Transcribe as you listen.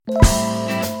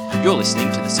You're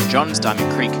listening to the St John's Diamond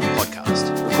Creek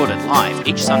podcast, recorded live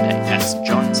each Sunday at St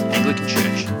John's Anglican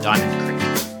Church, Diamond Creek.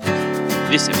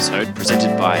 This episode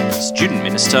presented by student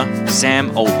minister Sam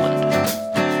Oldland.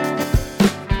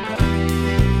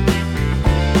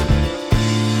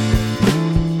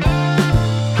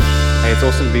 Hey, it's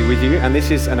awesome to be with you, and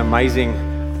this is an amazing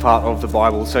part of the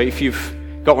Bible. So if you've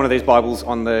got one of these Bibles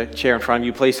on the chair in front of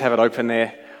you, please have it open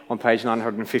there on page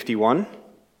 951.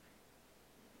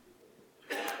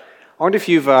 I wonder if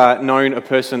you've known a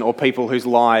person or people whose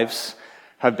lives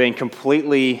have been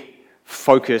completely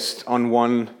focused on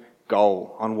one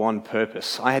goal, on one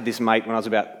purpose. I had this mate when I was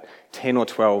about 10 or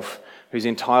 12 whose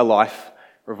entire life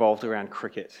revolved around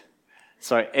cricket.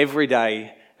 So every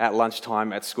day at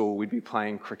lunchtime at school, we'd be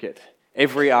playing cricket.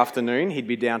 Every afternoon, he'd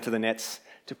be down to the nets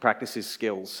to practice his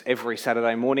skills. Every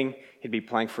Saturday morning, he'd be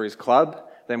playing for his club,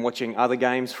 then watching other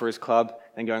games for his club,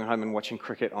 then going home and watching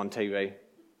cricket on TV.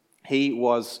 He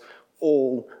was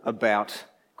all about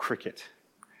cricket.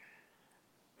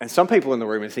 And some people in the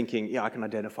room are thinking, yeah, I can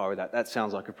identify with that. That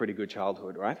sounds like a pretty good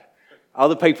childhood, right?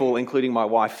 Other people, including my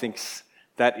wife, thinks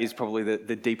that is probably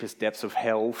the deepest depths of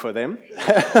hell for them.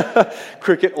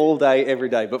 Cricket all day, every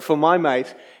day. But for my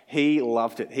mate, he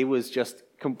loved it. He was just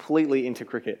completely into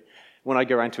cricket. When I'd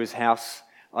go around to his house,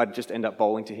 I'd just end up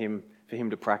bowling to him for him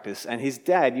to practice. And his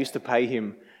dad used to pay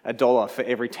him $1 for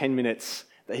every 10 minutes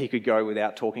that he could go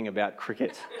without talking about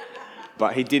cricket.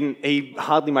 But he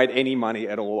hardly made any money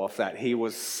at all off that. He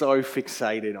was so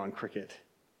fixated on cricket.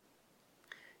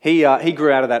 He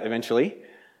grew out of that eventually,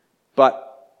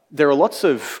 but there are lots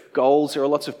of goals, there are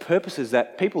lots of purposes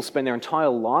that people spend their entire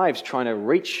lives trying to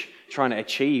reach, trying to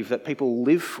achieve, that people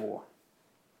live for.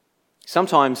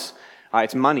 Sometimes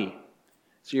it's money.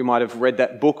 So you might have read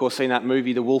that book or seen that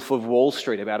movie, The Wolf of Wall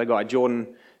Street, about a guy,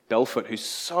 Jordan Belfort, who's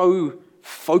so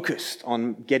focused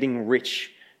on getting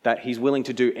rich that he's willing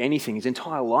to do anything. His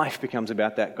entire life becomes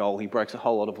about that goal. He breaks a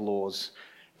whole lot of laws.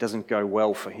 It doesn't go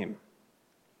well for him.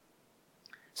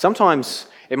 Sometimes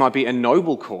it might be a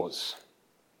noble cause.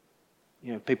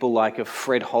 You know, people like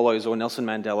Fred Hollows or Nelson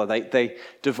Mandela, they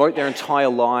devote their entire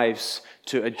lives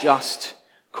to a just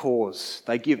cause.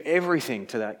 They give everything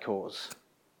to that cause.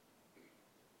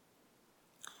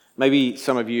 Maybe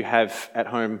some of you have at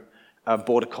home a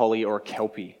border collie or a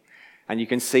kelpie. And you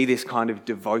can see this kind of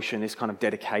devotion, this kind of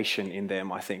dedication in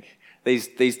them, I think.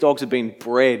 These dogs have been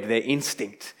bred, their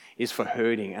instinct is for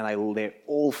herding, and they're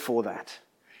all for that.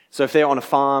 So if they're on a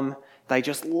farm, they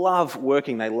just love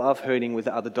working, they love herding with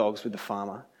the other dogs, with the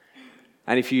farmer.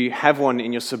 And if you have one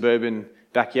in your suburban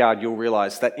backyard, you'll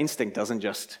realize that instinct doesn't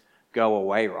just go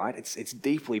away, right? It's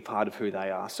deeply part of who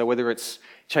they are. So whether it's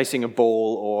chasing a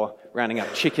ball or rounding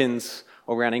up chickens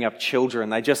or rounding up children,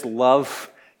 they just love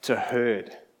to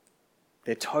herd.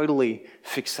 They're totally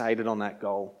fixated on that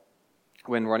goal.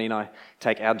 When Ronnie and I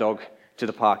take our dog to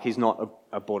the park, he's not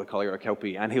a border collie or a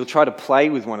kelpie, and he'll try to play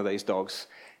with one of these dogs,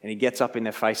 and he gets up in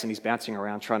their face and he's bouncing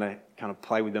around trying to kind of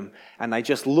play with them, and they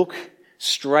just look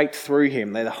straight through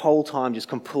him. They're the whole time just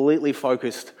completely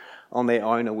focused on their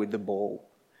owner with the ball.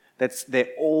 They're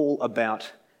all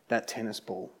about that tennis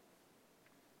ball.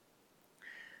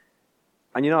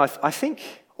 And you know, I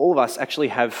think all of us actually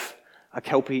have a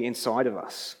kelpie inside of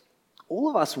us. All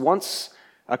of us wants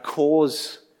a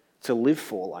cause to live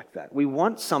for like that. We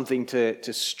want something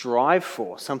to strive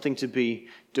for, something to be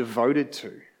devoted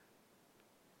to.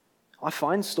 I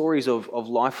find stories of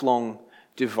lifelong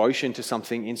devotion to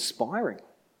something inspiring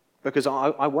because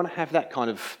I want to have that kind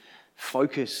of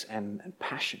focus and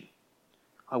passion.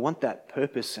 I want that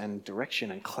purpose and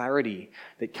direction and clarity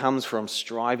that comes from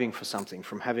striving for something,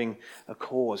 from having a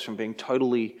cause, from being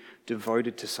totally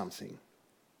devoted to something.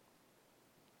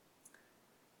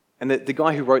 And the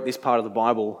guy who wrote this part of the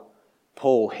Bible,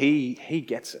 Paul, he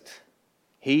gets it.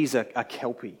 He's a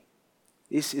kelpie.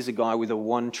 This is a guy with a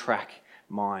one-track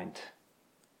mind.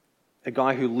 A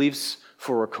guy who lives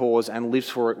for a cause and lives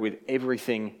for it with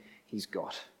everything he's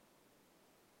got.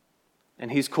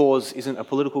 And his cause isn't a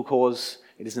political cause.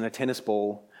 It isn't a tennis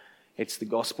ball. It's the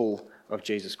gospel of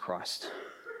Jesus Christ.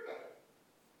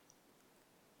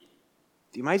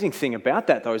 The amazing thing about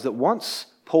that, though, is that once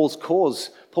Paul's cause,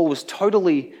 Paul was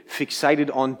totally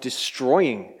fixated on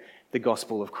destroying the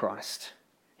gospel of Christ.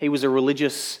 He was a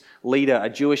religious leader, a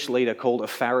Jewish leader called a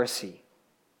Pharisee.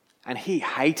 And he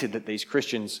hated that these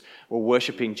Christians were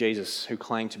worshipping Jesus, who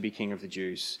claimed to be King of the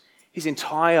Jews. His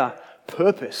entire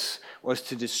purpose was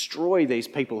to destroy these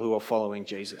people who were following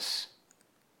Jesus.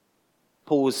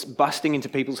 Paul was busting into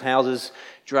people's houses,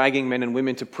 dragging men and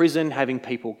women to prison, having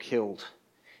people killed.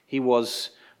 He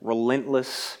was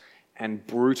relentless and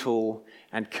brutal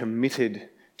and committed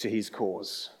to his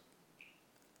cause.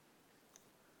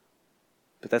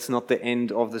 But that's not the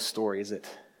end of the story, is it?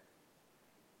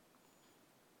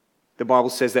 The Bible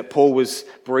says that Paul was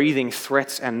breathing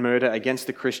threats and murder against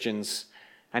the Christians,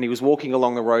 and he was walking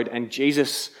along the road, and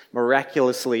Jesus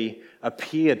miraculously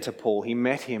appeared to Paul. He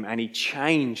met him, and he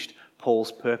changed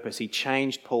Paul's purpose. He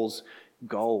changed Paul's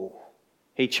goal.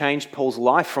 He changed Paul's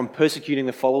life from persecuting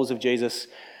the followers of Jesus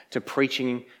to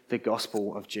preaching the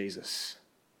gospel of Jesus.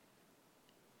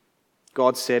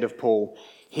 God said of Paul,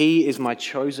 "He is my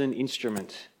chosen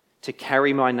instrument to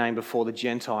carry my name before the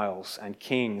Gentiles and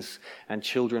kings and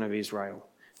children of Israel.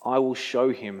 I will show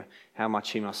him how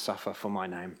much he must suffer for my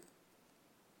name."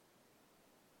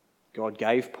 God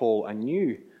gave Paul a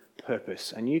new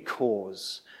purpose, a new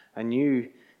cause, a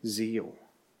new zeal.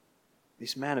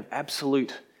 This man of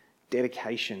absolute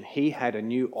dedication, he had a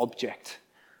new object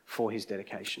for his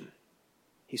dedication.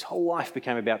 His whole life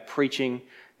became about preaching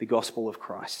the gospel of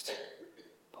Christ.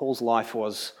 Paul's life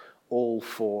was all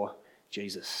for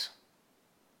Jesus.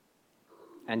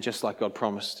 And just like God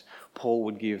promised, Paul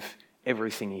would give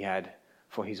everything he had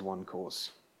for his one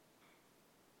cause.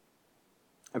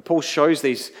 And Paul shows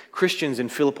these Christians in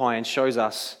Philippi and shows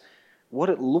us what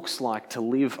it looks like to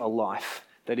live a life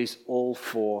that is all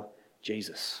for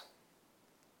Jesus.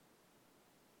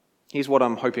 Here's what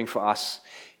I'm hoping for us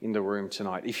in the room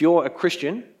tonight. If you're a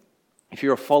Christian, if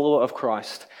you're a follower of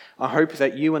Christ, I hope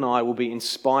that you and I will be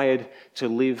inspired to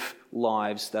live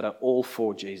lives that are all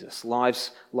for Jesus,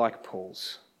 lives like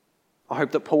Paul's. I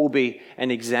hope that Paul will be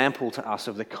an example to us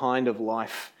of the kind of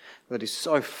life that is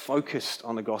so focused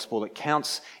on the gospel, that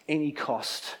counts any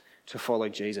cost to follow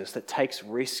Jesus, that takes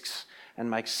risks and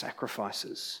makes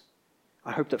sacrifices.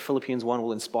 I hope that Philippians 1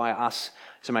 will inspire us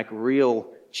to make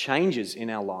real changes in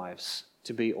our lives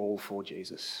to be all for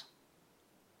Jesus.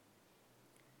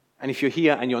 And if you're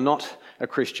here and you're not a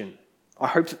Christian, I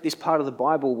hope that this part of the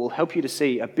Bible will help you to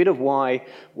see a bit of why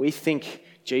we think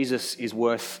Jesus is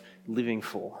worth living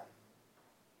for.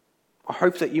 I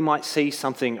hope that you might see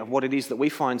something of what it is that we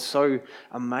find so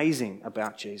amazing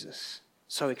about Jesus,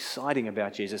 so exciting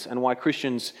about Jesus, and why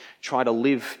Christians try to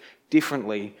live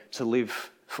differently to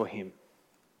live for him.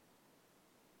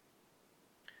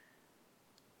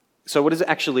 So what does it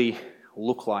actually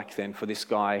look like then for this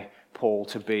guy, Paul,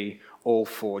 to be all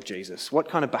for Jesus? What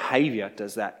kind of behavior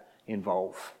does that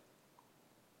involve?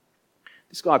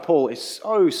 This guy, Paul, is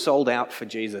so sold out for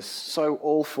Jesus, so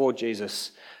all for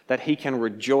Jesus, that he can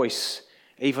rejoice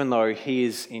even though he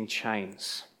is in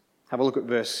chains. Have a look at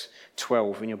verse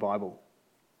 12 in your Bible.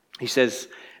 He says,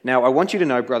 "Now I want you to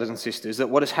know, brothers and sisters, that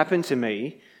what has happened to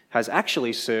me has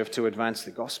actually served to advance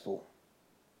the gospel."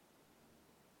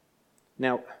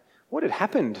 Now, what had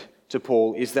happened to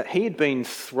Paul is that he had been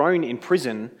thrown in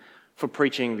prison for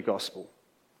preaching the gospel.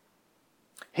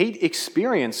 He'd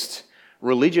experienced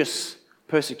religious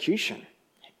persecution.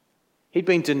 He'd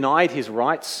been denied his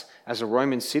rights as a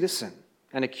Roman citizen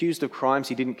and accused of crimes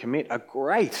he didn't commit. A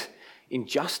great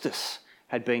injustice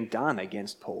had been done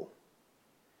against Paul.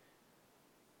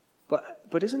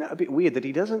 But isn't it a bit weird that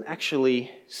he doesn't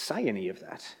actually say any of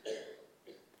that?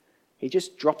 He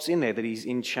just drops in there that he's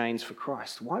in chains for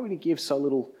Christ. Why would he give so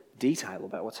little detail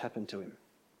about what's happened to him?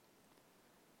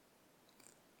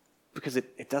 Because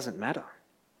it doesn't matter.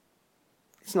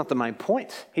 It's not the main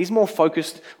point. He's more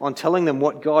focused on telling them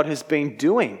what God has been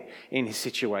doing in his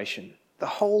situation. The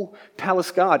whole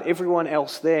palace guard, everyone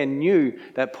else there knew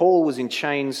that Paul was in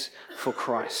chains for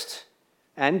Christ.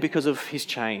 And because of his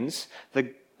chains,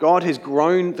 God has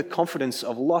grown the confidence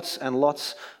of lots and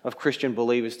lots of Christian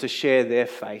believers to share their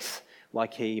faith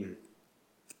like him.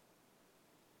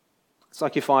 It's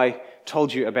like if I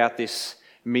told you about this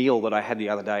meal that I had the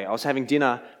other day. I was having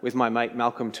dinner with my mate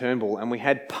Malcolm Turnbull, and we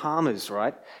had parmas,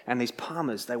 right? And these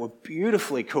parmas, they were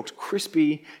beautifully cooked,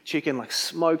 crispy chicken, like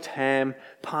smoked ham,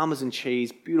 parmesan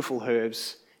cheese, beautiful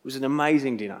herbs. It was an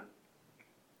amazing dinner.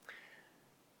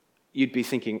 You'd be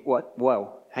thinking, what?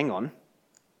 Well, hang on.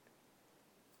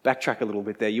 Backtrack a little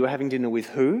bit there. You were having dinner with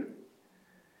who?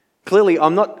 Clearly,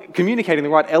 I'm not communicating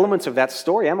the right elements of that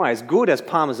story, am I? As good as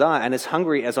parmas are and as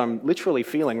hungry as I'm literally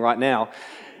feeling right now,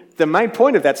 the main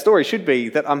point of that story should be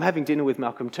that I'm having dinner with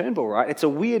Malcolm Turnbull, right? It's a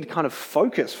weird kind of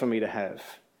focus for me to have.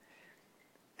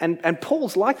 And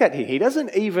Paul's like that here. He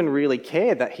doesn't even really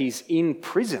care that he's in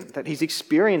prison, that he's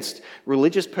experienced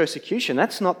religious persecution.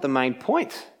 That's not the main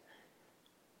point.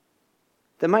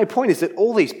 The main point is that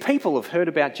all these people have heard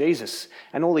about Jesus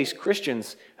and all these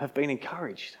Christians have been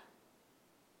encouraged.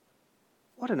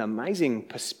 What an amazing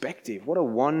perspective. What a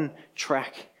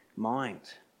one-track mind.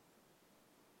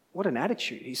 What an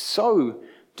attitude. He's so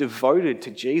devoted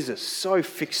to Jesus, so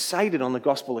fixated on the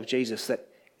gospel of Jesus that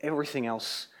everything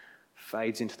else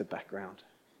fades into the background.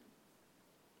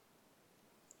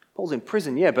 Paul's in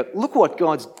prison, yeah, but look what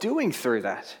God's doing through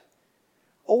that.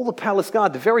 All the palace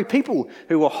guard, the very people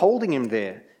who were holding him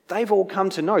there, they've all come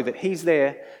to know that he's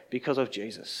there because of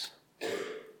Jesus.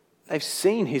 They've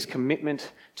seen his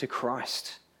commitment to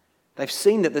Christ. They've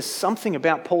seen that there's something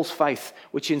about Paul's faith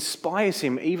which inspires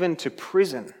him even to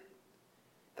prison.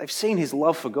 They've seen his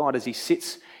love for God as he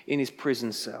sits in his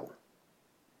prison cell.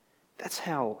 That's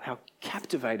how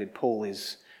captivated Paul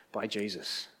is by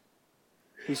Jesus.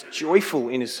 He's joyful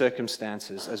in his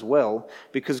circumstances as well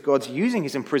because God's using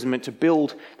his imprisonment to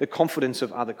build the confidence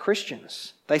of other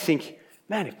Christians. They think,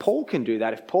 man, if Paul can do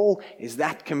that, if Paul is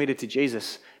that committed to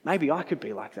Jesus, maybe I could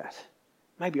be like that.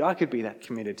 Maybe I could be that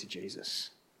committed to Jesus.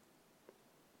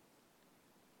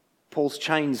 Paul's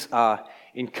chains are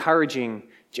encouraging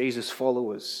Jesus'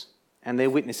 followers, and they're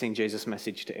witnessing Jesus'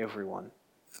 message to everyone.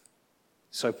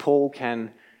 So Paul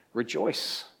can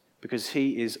rejoice because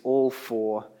he is all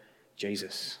for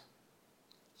Jesus.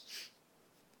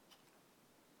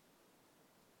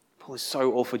 Paul is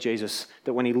so all for Jesus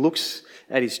that when he looks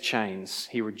at his chains,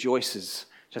 he rejoices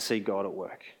to see God at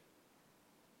work.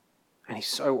 And he's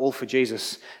so all for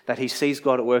Jesus that he sees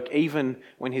God at work even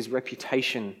when his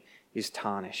reputation is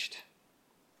tarnished.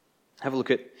 Have a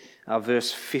look at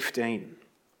verse 15.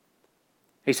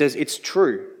 He says, "It's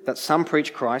true that some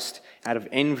preach Christ out of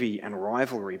envy and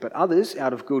rivalry, but others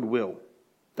out of goodwill.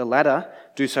 The latter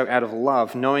do so out of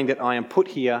love, knowing that I am put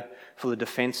here for the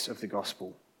defense of the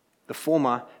gospel. The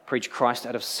former preach Christ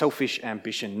out of selfish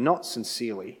ambition, not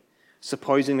sincerely,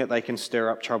 supposing that they can stir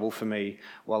up trouble for me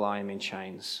while I am in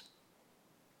chains."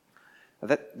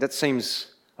 That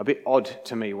seems a bit odd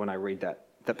to me when I read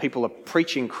that people are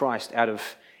preaching Christ out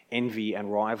of envy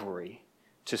and rivalry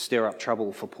to stir up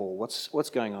trouble for Paul. What's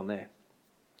going on there?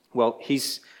 Well,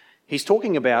 he's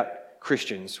talking about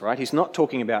Christians, right? He's not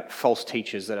talking about false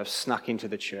teachers that have snuck into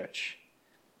the church.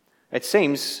 It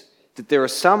seems that there are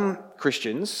some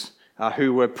Christians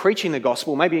who were preaching the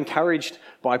gospel, maybe encouraged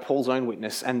by Paul's own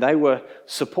witness, and they were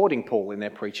supporting Paul in their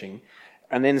preaching.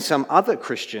 And then some other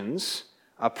Christians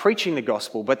are preaching the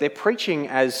gospel, but they're preaching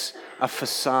as a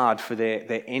facade for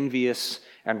their envious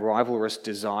and rivalrous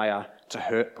desire to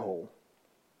hurt Paul.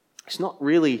 It's not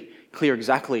really clear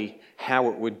exactly how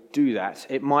it would do that.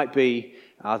 It might be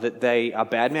that they are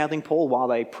bad-mouthing Paul while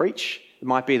they preach. It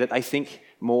might be that they think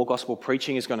more gospel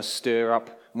preaching is going to stir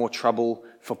up more trouble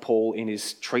for Paul in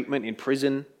his treatment in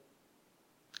prison.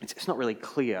 It's not really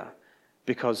clear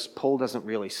because Paul doesn't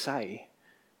really say,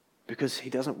 because he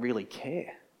doesn't really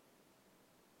care.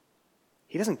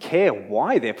 He doesn't care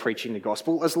why they're preaching the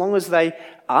gospel as long as they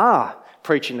are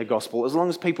preaching the gospel, as long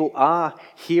as people are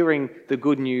hearing the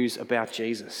good news about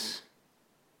Jesus.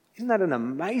 Isn't that an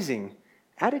amazing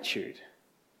attitude?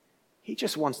 He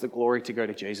just wants the glory to go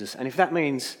to Jesus, and if that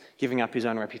means giving up his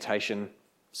own reputation,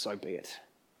 so be it.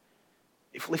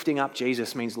 If lifting up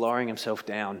Jesus means lowering himself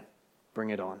down, bring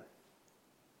it on.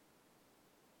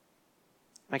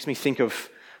 Makes me think of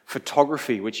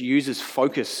photography, which uses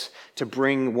focus to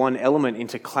bring one element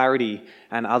into clarity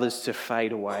and others to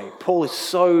fade away. Paul is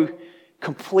so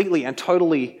completely and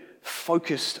totally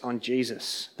focused on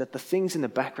Jesus that the things in the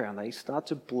background, they start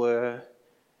to blur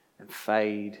and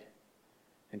fade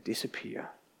and disappear.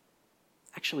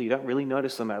 Actually, you don't really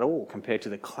notice them at all compared to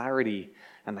the clarity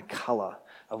and the colour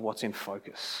of what's in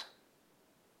focus.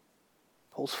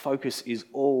 Paul's focus is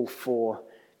all for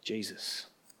Jesus.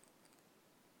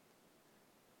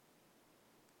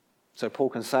 So Paul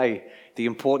can say the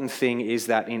important thing is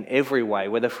that in every way,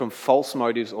 whether from false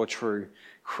motives or true,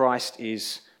 Christ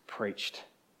is preached.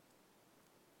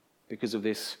 Because of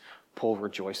this, Paul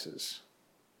rejoices.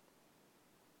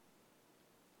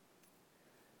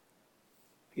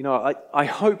 You know, I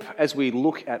hope as we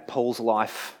look at Paul's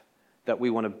life that we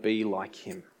want to be like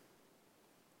him.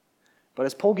 But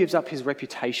as Paul gives up his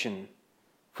reputation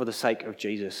for the sake of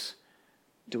Jesus,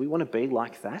 do we want to be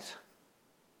like that?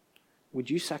 Would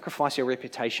you sacrifice your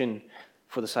reputation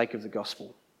for the sake of the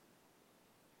gospel?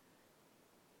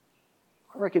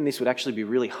 I reckon this would actually be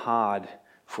really hard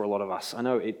for a lot of us. I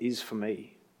know it is for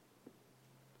me.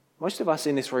 Most of us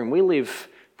in this room, we live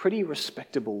pretty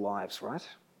respectable lives, right?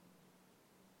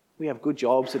 We have good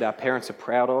jobs that our parents are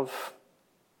proud of.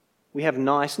 We have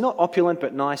nice, not opulent,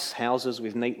 but nice houses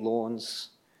with neat lawns.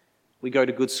 We go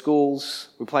to good schools.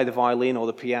 We play the violin or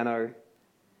the piano.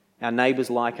 Our neighbours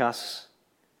like us.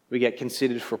 We get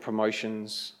considered for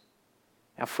promotions.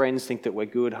 Our friends think that we're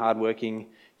good, hardworking,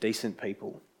 decent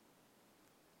people.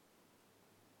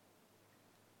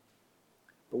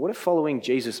 But what if following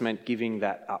Jesus meant giving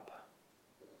that up?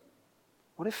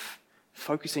 What if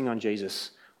focusing on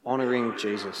Jesus, honouring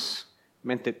Jesus,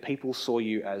 meant that people saw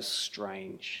you as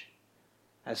strange,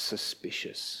 as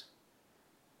suspicious,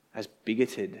 as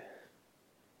bigoted,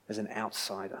 as an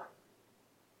outsider?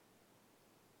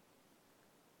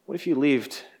 What if you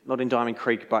lived not in Diamond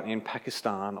Creek but in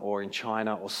Pakistan or in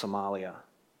China or Somalia?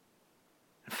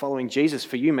 And following Jesus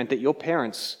for you meant that your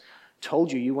parents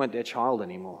told you weren't their child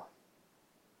anymore,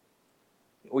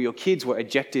 or your kids were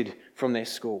ejected from their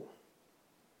school,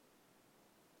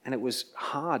 and it was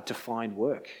hard to find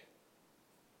work,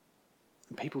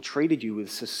 and people treated you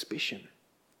with suspicion.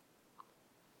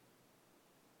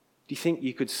 Do you think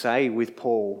you could say with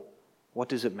Paul, what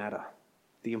does it matter?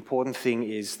 The important thing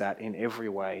is that in every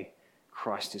way,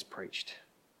 Christ is preached.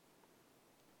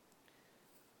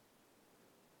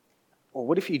 Or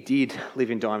what if you did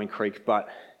live in Diamond Creek, but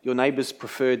your neighbours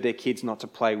preferred their kids not to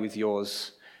play with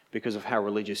yours because of how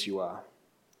religious you are?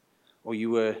 Or you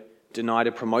were denied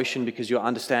a promotion because your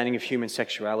understanding of human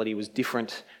sexuality was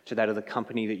different to that of the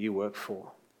company that you work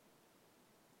for?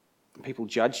 And people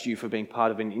judged you for being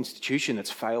part of an institution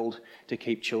that's failed to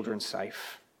keep children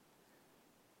safe.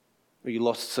 Or you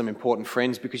lost some important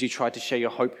friends because you tried to share your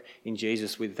hope in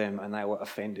Jesus with them and they were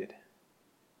offended.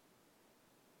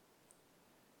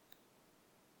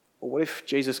 Or what if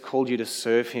Jesus called you to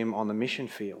serve him on the mission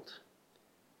field?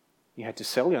 You had to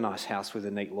sell your nice house with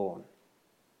a neat lawn.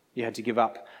 You had to give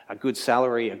up a good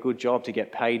salary, a good job to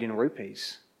get paid in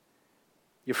rupees.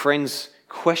 Your friends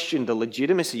questioned the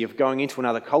legitimacy of going into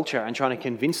another culture and trying to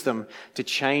convince them to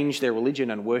change their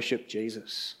religion and worship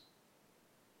Jesus.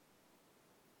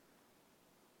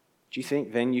 Do you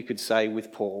think then you could say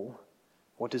with Paul,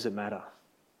 what does it matter?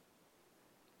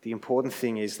 The important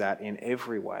thing is that in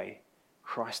every way,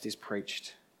 Christ is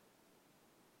preached.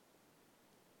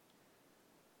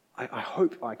 I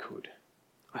hope I could.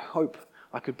 I hope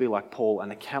I could be like Paul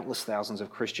and the countless thousands of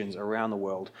Christians around the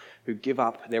world who give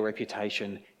up their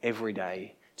reputation every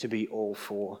day to be all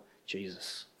for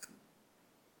Jesus.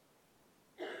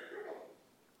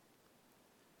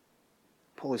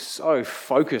 Paul is so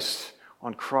focused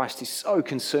on Christ. He's so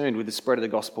concerned with the spread of the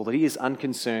gospel that he is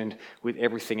unconcerned with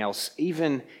everything else,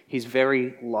 even his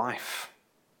very life.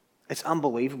 It's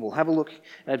unbelievable. Have a look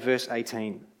at verse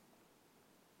 18.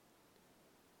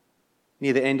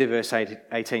 Near the end of verse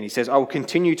 18, he says, I will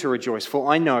continue to rejoice,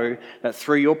 for I know that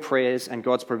through your prayers and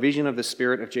God's provision of the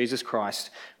Spirit of Jesus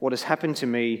Christ, what has happened to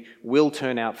me will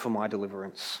turn out for my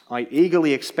deliverance. I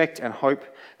eagerly expect and hope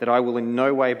that I will in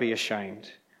no way be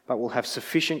ashamed, but will have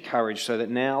sufficient courage so that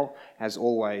now, as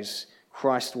always,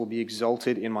 Christ will be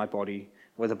exalted in my body,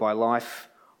 whether by life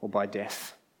or by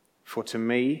death. For to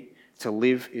me, to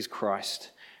live is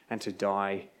Christ, and to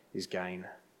die is gain.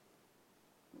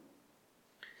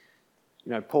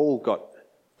 You know, Paul got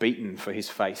beaten for his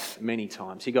faith many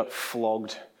times. He got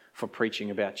flogged for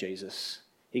preaching about Jesus.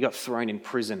 He got thrown in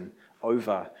prison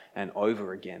over and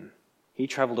over again. He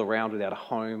travelled around without a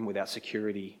home, without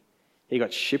security. He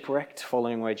got shipwrecked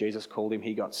following where Jesus called him.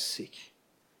 He got sick.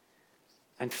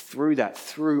 And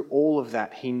through all of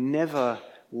that, he never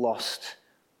lost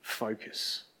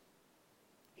focus.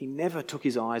 He never took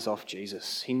his eyes off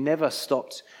Jesus. He never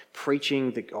stopped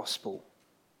preaching the gospel.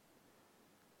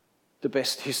 The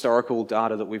best historical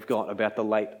data that we've got about the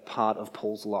late part of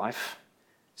Paul's life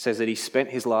says that he spent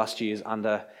his last years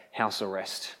under house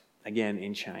arrest, again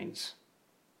in chains.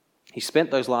 He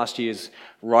spent those last years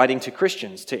writing to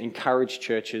Christians to encourage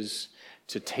churches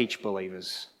to teach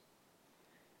believers.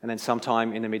 And then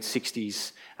sometime in the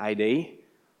mid-60s AD,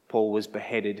 Paul was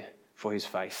beheaded for his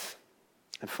faith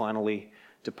and finally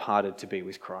departed to be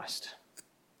with Christ.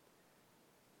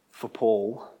 For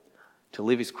Paul, to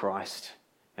live is Christ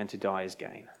and to die is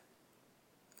gain.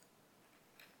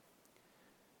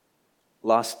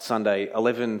 Last Sunday,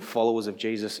 11 followers of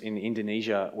Jesus in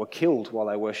Indonesia were killed while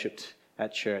they worshipped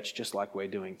at church, just like we're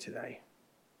doing today.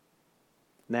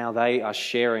 Now they are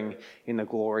sharing in the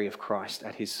glory of Christ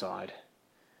at his side.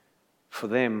 For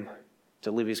them,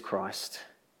 to live is Christ,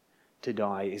 to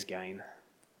die is gain.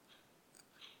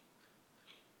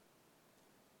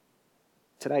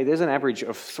 Today, there's an average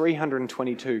of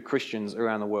 322 Christians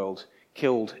around the world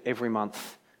killed every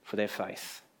month for their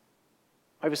faith.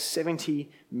 Over 70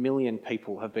 million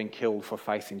people have been killed for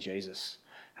faith in Jesus,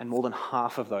 and more than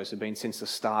half of those have been since the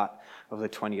start of the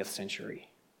 20th century.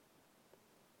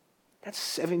 That's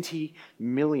 70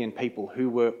 million people who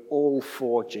were all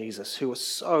for Jesus, who were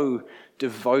so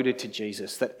devoted to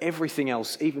Jesus that everything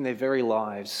else, even their very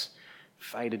lives,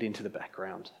 faded into the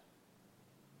background.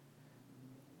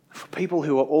 For people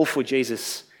who are all for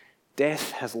Jesus,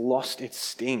 death has lost its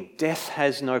sting. Death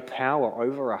has no power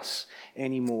over us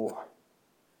anymore.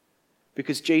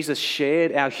 Because Jesus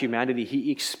shared our humanity, he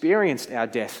experienced our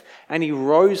death, and he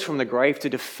rose from the grave to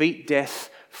defeat death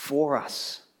for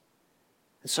us.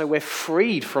 And so we're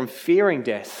freed from fearing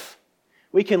death.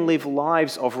 We can live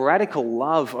lives of radical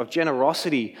love, of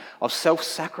generosity, of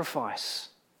self-sacrifice.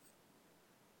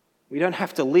 We don't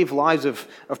have to live lives of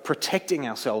protecting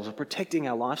ourselves, of protecting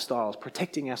our lifestyles,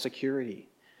 protecting our security.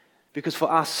 Because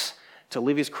for us, to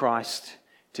live is Christ,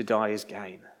 to die is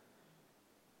gain.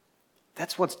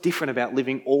 That's what's different about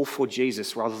living all for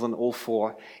Jesus rather than all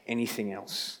for anything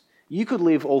else. You could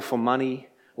live all for money,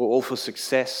 or all for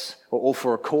success, or all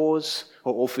for a cause,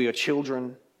 or all for your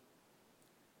children.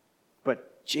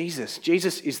 But Jesus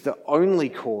is the only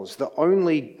cause, the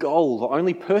only goal, the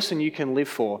only person you can live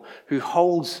for who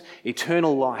holds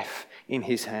eternal life in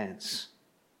his hands,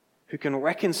 who can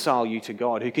reconcile you to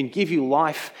God, who can give you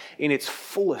life in its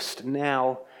fullest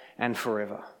now and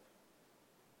forever.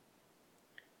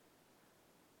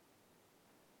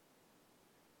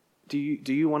 Do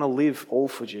you want to live all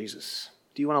for Jesus?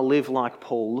 Do you want to live like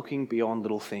Paul, looking beyond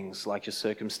little things like your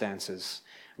circumstances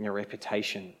and your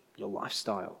reputation, your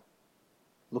lifestyle,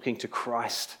 looking to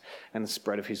Christ and the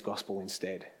spread of his gospel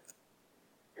instead?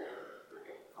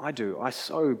 I do. I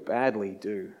so badly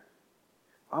do.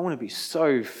 I want to be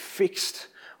so fixed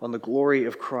on the glory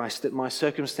of Christ that my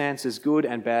circumstances, good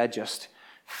and bad, just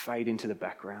fade into the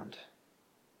background.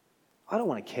 I don't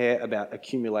want to care about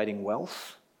accumulating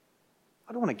wealth.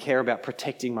 I don't want to care about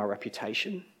protecting my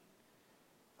reputation.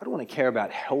 I don't want to care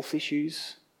about health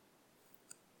issues.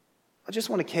 I just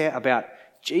want to care about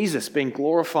Jesus being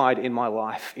glorified in my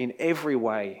life in every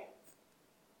way.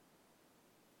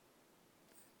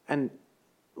 And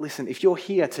listen, if you're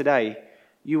here today,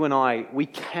 you and I, we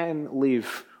can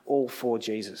live all for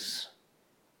Jesus.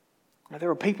 Now, there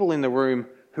are people in the room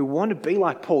who want to be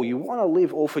like Paul. You want to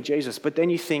live all for Jesus, but then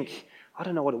you think, I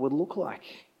don't know what it would look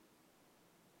like.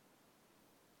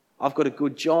 I've got a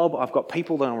good job. I've got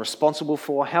people that I'm responsible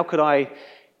for. How could I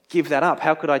give that up?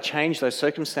 How could I change those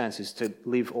circumstances to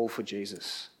live all for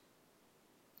Jesus?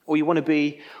 Or you want to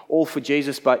be all for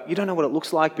Jesus, but you don't know what it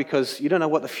looks like because you don't know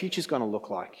what the future's going to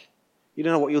look like. You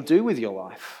don't know what you'll do with your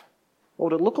life.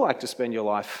 What would it look like to spend your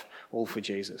life all for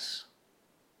Jesus?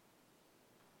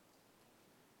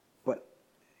 But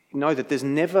know that there's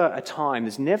never a time,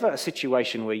 there's never a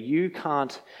situation where you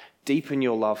can't deepen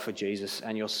your love for Jesus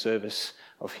and your service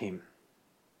of him.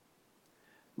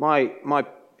 My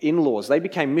in-laws, they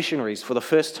became missionaries for the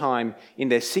first time in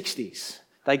their 60s.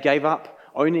 They gave up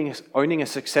owning a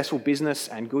successful business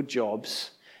and good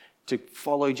jobs to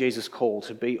follow Jesus' call,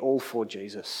 to be all for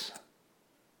Jesus.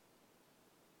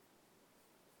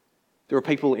 There are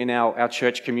people in our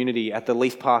church community at the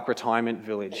Leith Park Retirement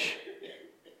Village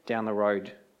down the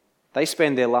road. They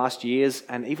spend their last years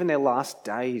and even their last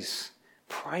days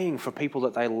praying for people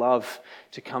that they love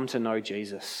to come to know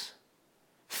Jesus,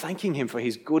 thanking him for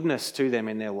his goodness to them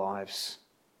in their lives,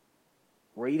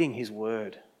 reading his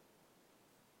word.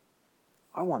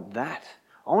 I want that.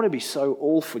 I want to be so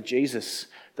all for Jesus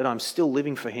that I'm still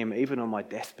living for him even on my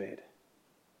deathbed.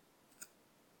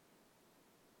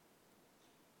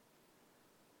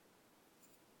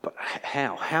 But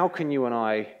how? How can you and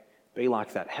I be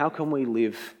like that? How can we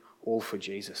live all for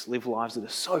Jesus? Live lives that are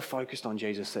so focused on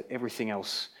Jesus that everything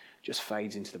else just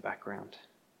fades into the background.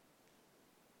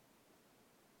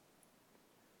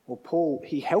 Well, Paul,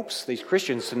 he helps these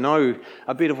Christians to know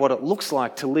a bit of what it looks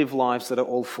like to live lives that are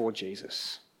all for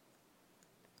Jesus.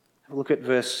 Have a look at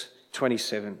verse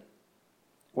 27.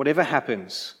 Whatever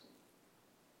happens,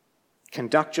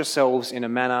 conduct yourselves in a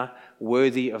manner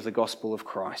worthy of the gospel of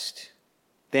Christ.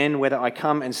 Then, whether I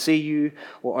come and see you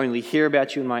or only hear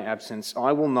about you in my absence,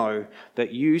 I will know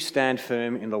that you stand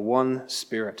firm in the one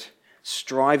Spirit,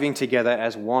 striving together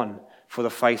as one for the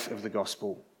faith of the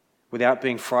gospel, without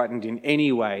being frightened in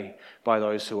any way by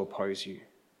those who oppose you.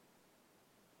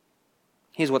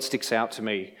 Here's what sticks out to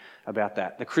me about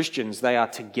that. The Christians, they are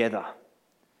together,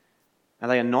 and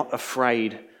they are not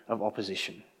afraid of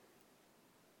opposition.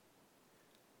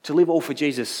 To live all for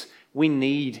Jesus, we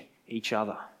need each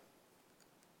other.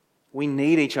 We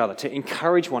need each other to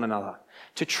encourage one another,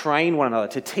 to train one another,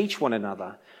 to teach one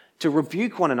another, to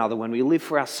rebuke one another when we live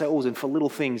for ourselves and for little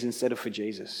things instead of for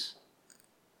Jesus.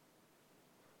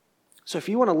 So if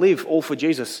you want to live all for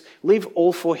Jesus, live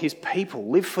all for his people.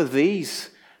 Live for these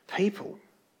people.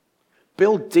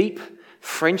 Build deep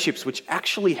friendships which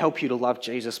actually help you to love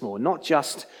Jesus more, not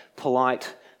just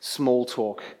polite, small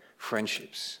talk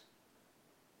friendships.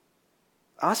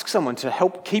 Ask someone to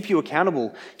help keep you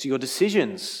accountable to your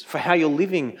decisions for how you're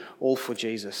living all for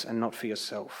Jesus and not for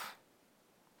yourself.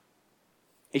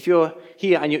 If you're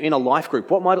here and you're in a life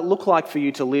group, what might it look like for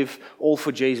you to live all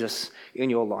for Jesus in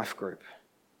your life group?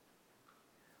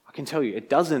 I can tell you, it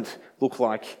doesn't look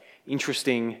like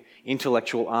interesting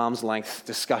intellectual arm's length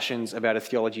discussions about a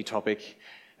theology topic,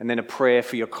 and then a prayer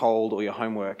for your cold or your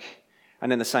homework,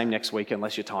 and then the same next week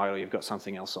unless you're tired or you've got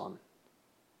something else on.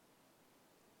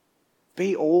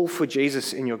 Be all for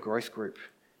Jesus in your growth group.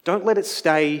 Don't let it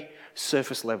stay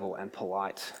surface level and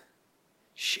polite.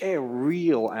 Share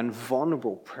real and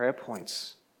vulnerable prayer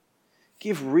points.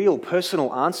 Give real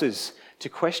personal answers to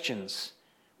questions.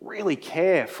 Really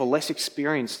care for less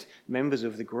experienced members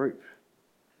of the group.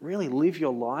 Really live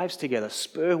your lives together.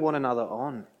 Spur one another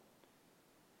on.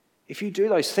 If you do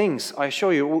those things, I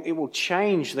assure you, it will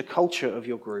change the culture of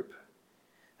your group.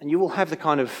 And you will have the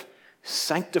kind of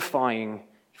sanctifying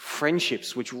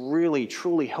friendships which really,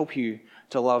 truly help you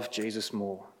to love Jesus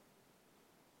more.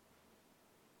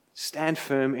 Stand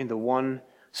firm in the one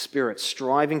Spirit,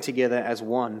 striving together as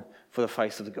one for the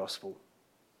faith of the gospel.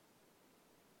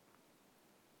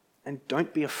 And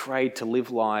don't be afraid to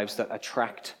live lives that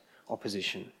attract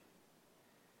opposition.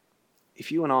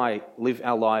 If you and I live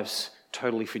our lives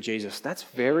totally for Jesus, that's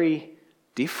very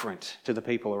different to the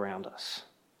people around us.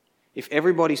 If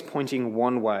everybody's pointing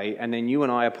one way and then you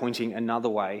and I are pointing another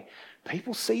way,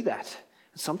 people see that.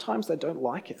 And sometimes they don't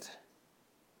like it.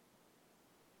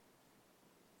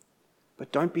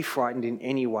 But don't be frightened in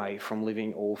any way from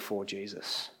living all for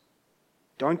Jesus.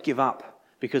 Don't give up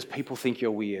because people think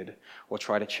you're weird or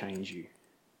try to change you.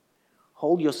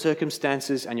 Hold your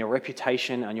circumstances and your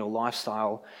reputation and your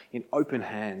lifestyle in open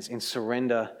hands, in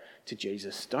surrender to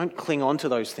Jesus. Don't cling on to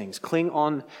those things. Cling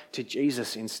on to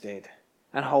Jesus instead,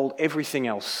 and hold everything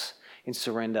else in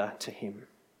surrender to him.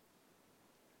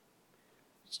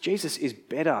 Jesus is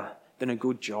better than a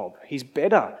good job. He's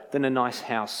better than a nice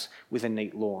house with a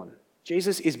neat lawn.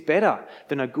 Jesus is better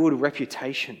than a good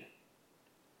reputation.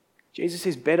 Jesus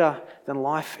is better than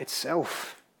life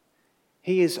itself.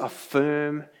 He is a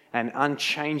firm and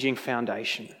unchanging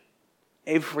foundation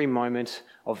every moment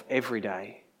of every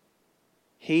day.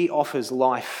 He offers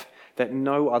life that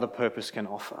no other purpose can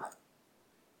offer.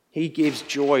 He gives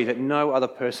joy that no other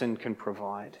person can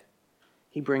provide.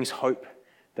 He brings hope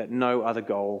that no other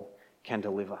goal can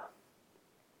deliver.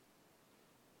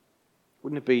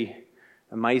 Wouldn't it be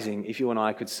amazing if you and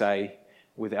I could say,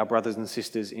 with our brothers and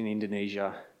sisters in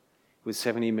Indonesia, with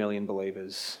 70 million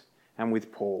believers, and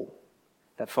with Paul,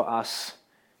 that for us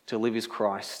to live is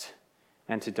Christ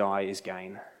and to die is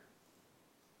gain?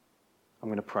 I'm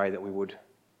going to pray that we would.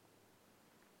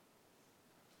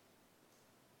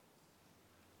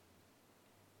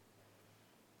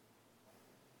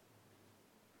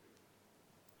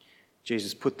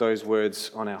 Jesus, put those words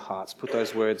on our hearts, put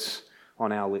those words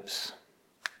on our lips.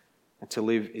 And to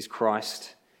live is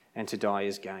Christ, and to die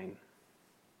is gain.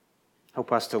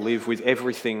 Help us to live with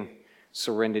everything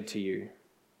surrendered to you.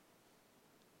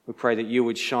 We pray that you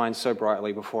would shine so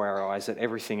brightly before our eyes that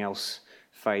everything else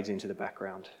fades into the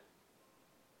background.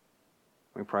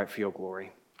 We pray it for your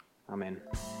glory. Amen.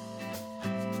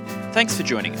 Thanks for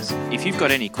joining us. If you've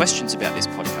got any questions about this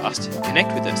podcast,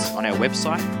 connect with us on our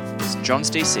website,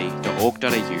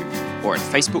 stjohnsdc.org.au, or at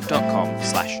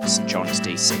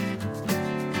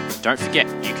facebook.com/stjohnsdc. Don't forget,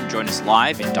 you can join us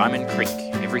live in Diamond Creek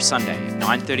every Sunday at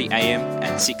 9:30 a.m.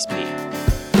 and 6 p.m.